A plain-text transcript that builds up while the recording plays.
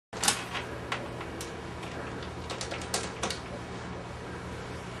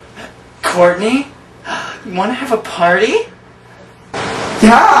Courtney? You want to have a party?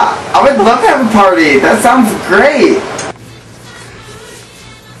 Yeah, I would love to have a party. That sounds great.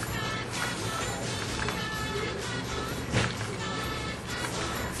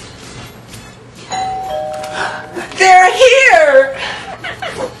 They're here!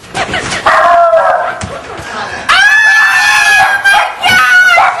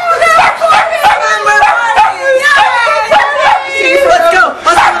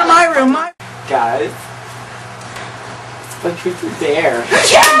 Guys, let's truth or dare.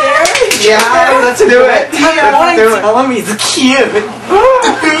 Yeah, let's do it. Tell him he's cute. Do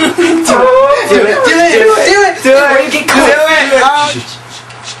it. Where you get caught? Do it.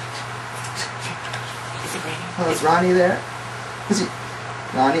 Oh, is Ronnie there? Is he?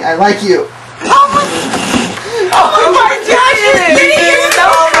 Ronnie, I like you. Oh my gosh!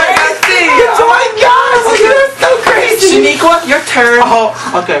 Oh my gosh! You're so crazy. Shanequa, your turn. Oh,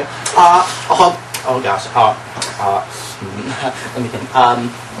 okay. Oh gosh. Let me think.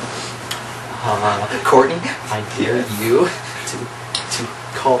 Courtney, I dare you to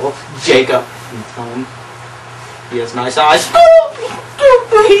call Jacob and tell him he has nice eyes.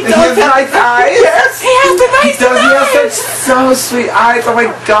 He does have nice eyes. Yes, he has the nice eyes. He has such so sweet eyes. Oh my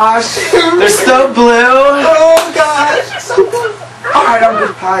gosh, they're so blue. Oh gosh. All right, I'm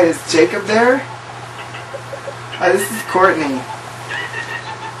with Pie. Is Jacob there? Hi, this is Courtney.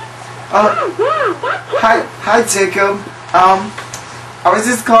 Hi, Jacob. I was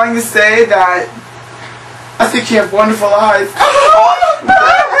just calling to say that I think you have wonderful eyes. Oh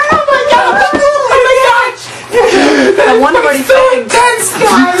my gosh! I wonder what he thinks.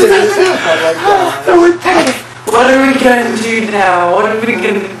 So intense. What are we gonna do now? What are we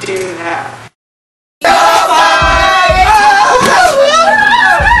gonna do now?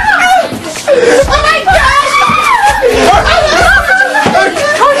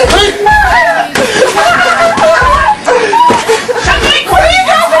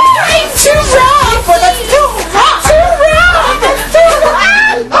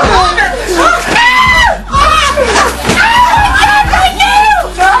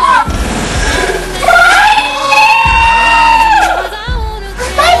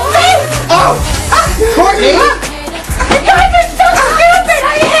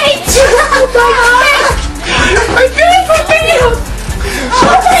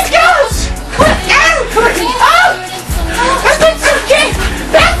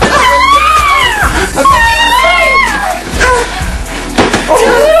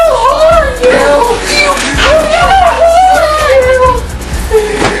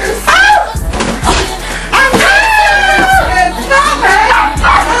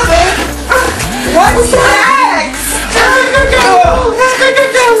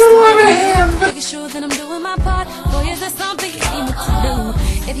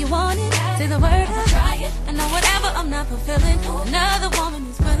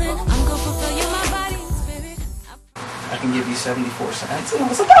 I can give you 74 cents. And I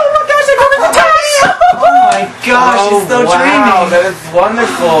was like, oh my gosh, I got it time! Oh my gosh, she's so dreamy. Wow, that is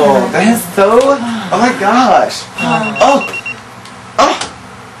wonderful. That is so, oh my gosh. Oh.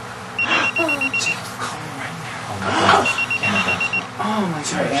 Jacob's calling right now. Oh my gosh. Oh my gosh.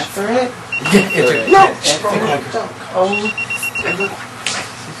 Should I answer it? Yeah, answer it. No. Oh.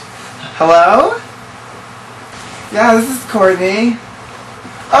 Hello? Yeah, this is Courtney.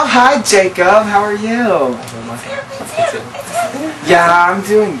 Oh, hi, Jacob. How are you? Yeah, I'm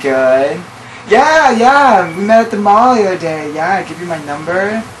doing good. Yeah. We met at the mall the other day. Yeah, I give you my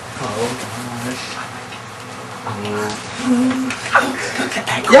number. Oh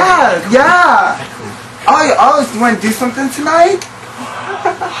gosh. Yeah. Oh, you want to do something tonight?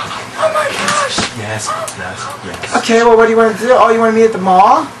 Oh my gosh. Yes. Okay, well, what do you want to do? Oh, you want to meet at the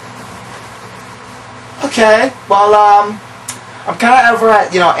mall? Okay, well, I'm kind of over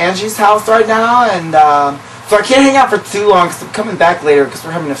at, Angie's house right now, and, so I can't hang out for too long, because I'm coming back later, because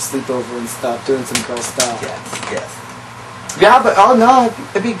we're having a sleepover and stuff, doing some girl stuff. Yes. Yeah, but, oh no,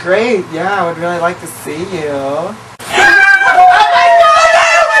 it'd be great. Yeah, I would really like to see you. Oh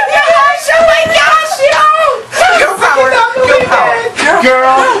my gosh!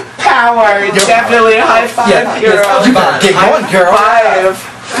 Girl power! Definitely a high five, girl. You better get going, girl. High five.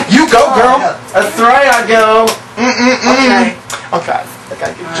 You go, girl. That's right, I go. Okay. I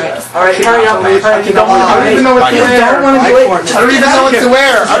gotta get dressed. Alright, hurry up. I don't even know what to wear. I don't even know what to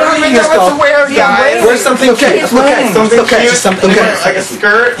wear. I don't even know what to wear, guys. Wear something cute. It's okay. Something cute. Something like a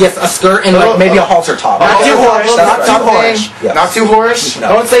skirt. Yes, a skirt and like maybe a halter top. Not too harsh. Not too harsh. Yes. Not too harsh.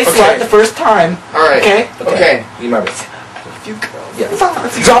 Don't say slut the first time. Alright. Okay. Okay. You remember. love you, girls. Yeah.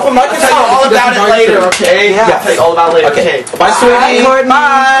 Drop them. I can tell you all about it later, okay? Yeah. I'll tell you all about it later. Okay. Bye, sweetie.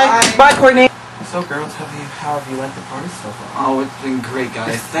 Bye. Bye, Courtney. So, girls, how have you liked the party so far? Oh, it's been great,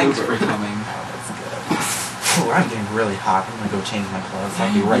 guys. Thanks for coming. Oh, that's good. Ooh, I'm getting really hot. I'm gonna go change my clothes.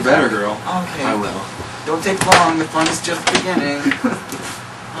 I'll be right You better, back. girl. Okay. I will. Don't take long. The fun is just beginning.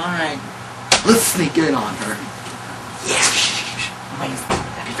 Alright. Let's sneak in on her. Yeah. Wait.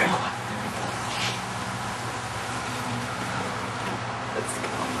 That'd be very quiet. Let's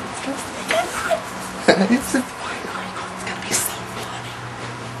go. It's a It's gonna be so funny.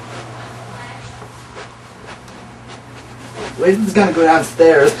 Lady's gonna go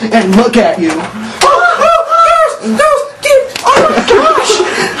downstairs and look at you.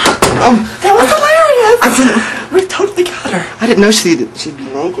 That was hilarious! We totally got her. I didn't know she'd be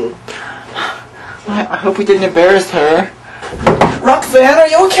naked. I hope we didn't embarrass her. Roxanne, are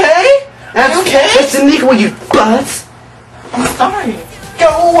you okay? Are you okay? That's illegal, you butts. I'm sorry.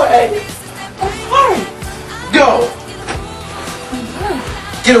 Go away. I'm sorry. Go.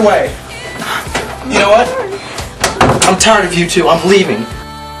 Get away. You know what? I'm tired of you two. I'm leaving.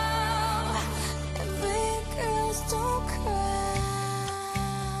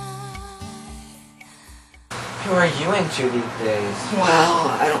 Who are you into these days? Well,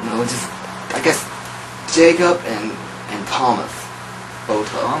 I don't know. Just, I guess, Jacob and Thomas. Both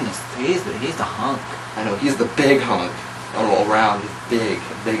of them. Thomas, he's the hunk. I know, he's the big hunk. All around, he's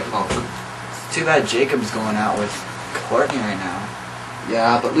big hunk. It's too bad Jacob's going out with Courtney right now.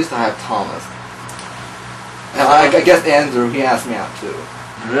 Yeah, but at least I have Thomas. And I guess Andrew, he asked me out too.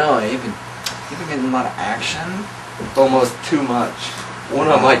 Really? You've been getting a lot of action? Almost too much. One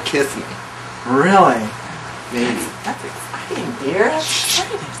of them might kiss me. Really? Maybe. That's exciting, dear. That's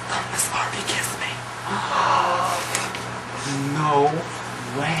exciting. Thomas already kissed me. No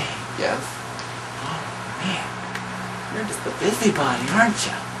way. Yes. Man, you're just a busybody, aren't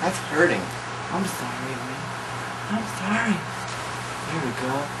you? That's hurting. I'm sorry, man. I'm sorry. Here we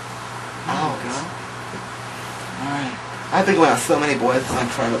go. Here we go. Alright. I've been going out with so many boys, it's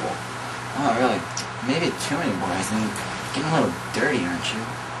incredible. Oh, really? Maybe too many boys. I mean, getting a little dirty, aren't you?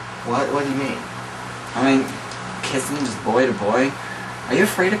 What do you mean? I mean, kissing just boy to boy. Are you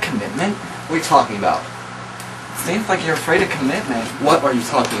afraid of commitment? What are you talking about? Seems like you're afraid of commitment. What are you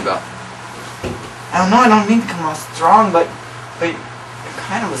talking about? I don't know, I don't mean to come off strong, but you're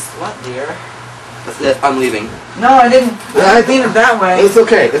kind of a slut, dear. That's it, I'm leaving. No, I didn't mean it that way. It's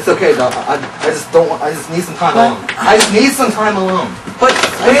okay, dog. I just don't want, I just need some time alone. I just need some time alone. But,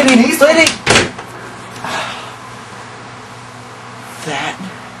 lady, that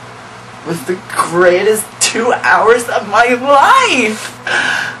was the greatest 2 hours of my life.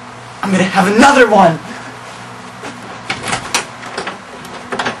 I'm gonna have another one.